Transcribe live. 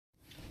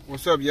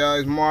What's up, y'all?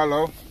 It's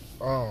Marlo.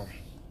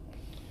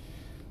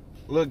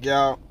 Look,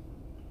 y'all.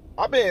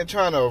 I've been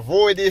trying to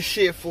avoid this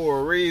shit for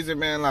a reason,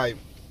 man. Like,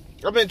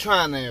 I've been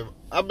trying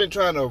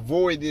to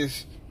avoid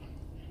this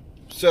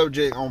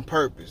subject on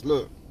purpose.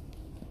 Look,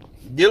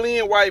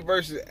 Dillian White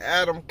versus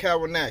Adam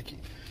Kownacki.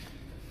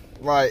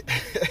 Like,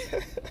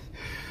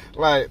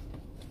 like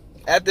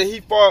after he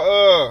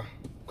fought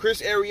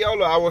Chris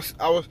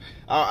Arreola,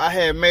 I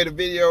had made a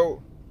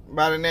video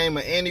by the name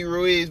of Andy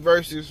Ruiz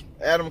versus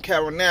Adam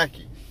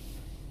Kownacki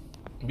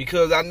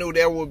because I knew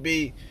that would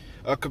be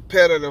a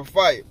competitive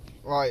fight.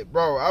 Like,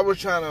 bro, I was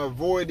trying to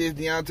avoid this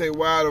Deontay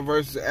Wilder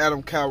versus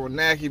Adam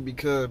Kownacki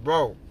because,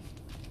 bro,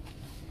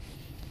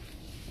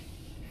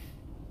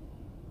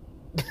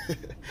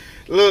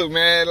 look,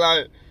 man,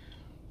 like,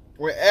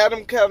 when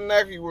Adam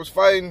Kownacki was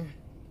fighting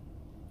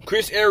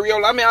Chris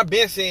Arreola, I mean, I've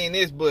been seeing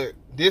this, but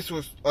this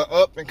was an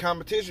up in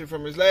competition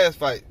from his last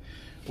fight.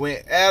 When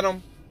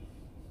Adam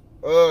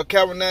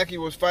Kownacki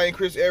was fighting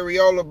Chris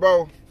Arreola,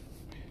 bro,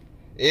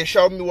 it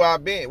showed me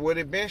what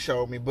it been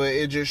showed me, but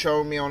it just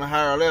showed me on a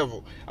higher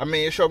level. I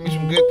mean, it showed me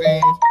some good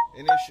things,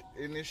 and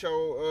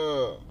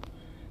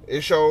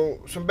it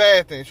showed some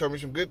bad things. It showed me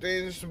some good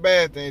things and some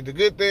bad things. The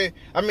good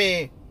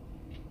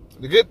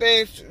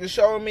things it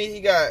showed me, he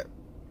got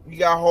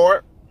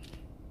heart,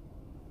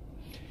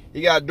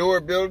 he got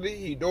durability,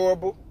 he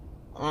durable,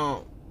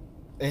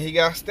 and he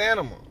got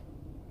stamina.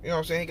 You know what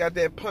I'm saying? He got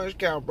that punch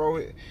count,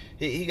 bro.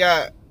 He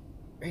got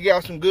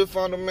some good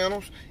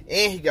fundamentals,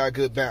 and he got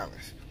good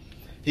balance.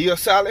 He a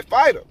solid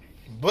fighter,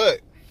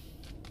 but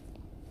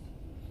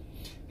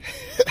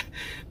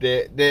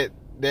that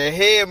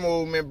head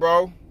movement,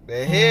 bro.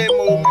 That head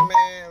movement,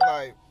 man.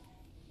 Like,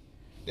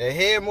 that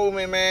head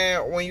movement,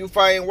 man. When you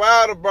fighting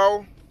Wilder,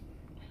 bro,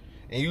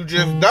 and you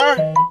just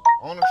there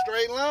on a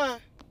straight line.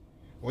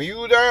 When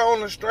you there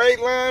on a straight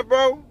line,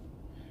 bro,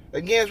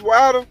 against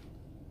Wilder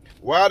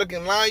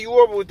can line you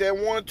up with that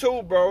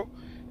 1-2, bro.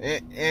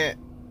 And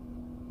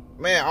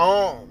man,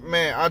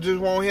 I just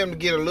want him to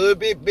get a little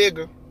bit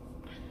bigger.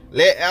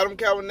 Let Adam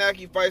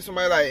Kownacki fight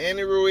somebody like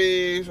Andy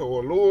Ruiz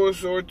or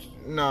Luis Ortiz.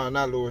 No,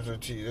 not Luis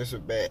Ortiz. That's a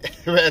bad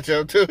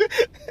matchup, too.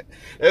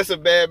 That's a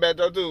bad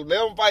matchup, too.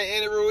 Let him fight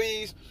Andy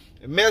Ruiz,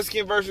 the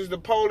Mexican versus the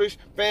Polish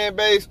fan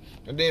base,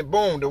 and then,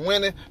 boom, the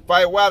winner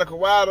fight Wilder. Because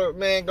Wilder,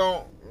 man,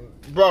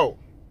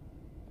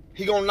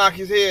 he gonna knock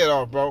his head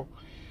off, bro.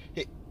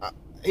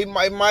 It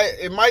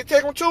might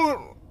take him 2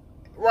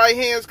 right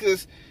hands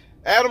because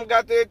Adam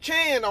got that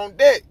chin on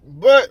deck.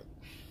 But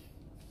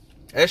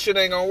that shit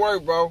ain't gonna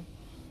work, bro.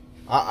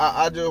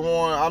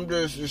 I'm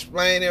just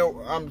explaining it.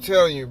 I'm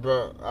telling you,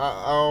 bro.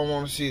 I don't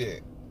want to see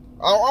that.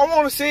 I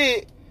want to see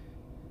it,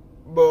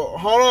 but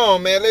hold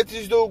on, man. Let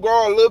this dude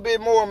grow a little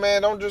bit more,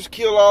 man. Don't just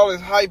kill all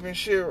his hype and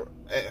shit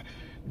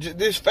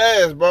this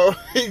fast, bro.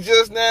 He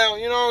just now,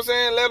 you know what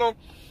I'm saying?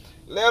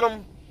 Let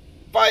him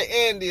fight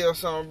Andy or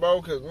something, bro.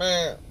 Cause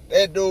man,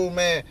 that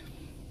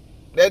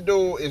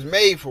dude is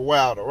made for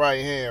Wilder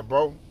right hand,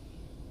 bro.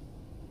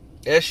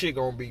 That shit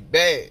gonna be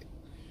bad.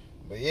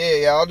 But yeah,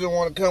 y'all just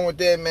want to come with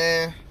that,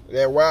 man.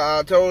 That why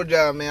I told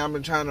y'all, man, I've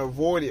been trying to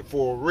avoid it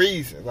for a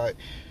reason. Like,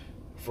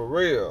 for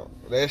real.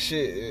 That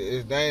shit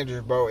is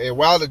dangerous, bro. And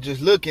Wilder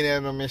just looking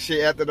at him and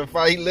shit after the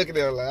fight, he looking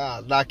at him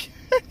like, knock he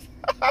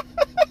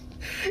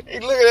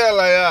looking at him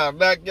like,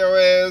 knock your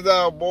ass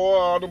out, boy.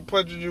 All them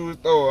punches you was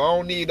throwing. I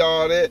don't need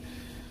all that.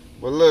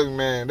 But look,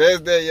 man,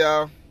 that's that,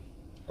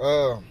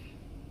 y'all.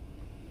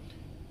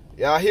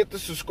 Y'all hit the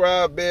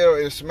subscribe bell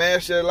and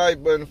smash that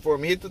like button for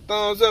me. Hit the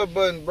thumbs up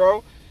button,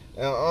 bro.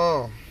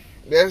 And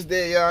that's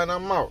that, y'all, and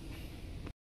I'm out.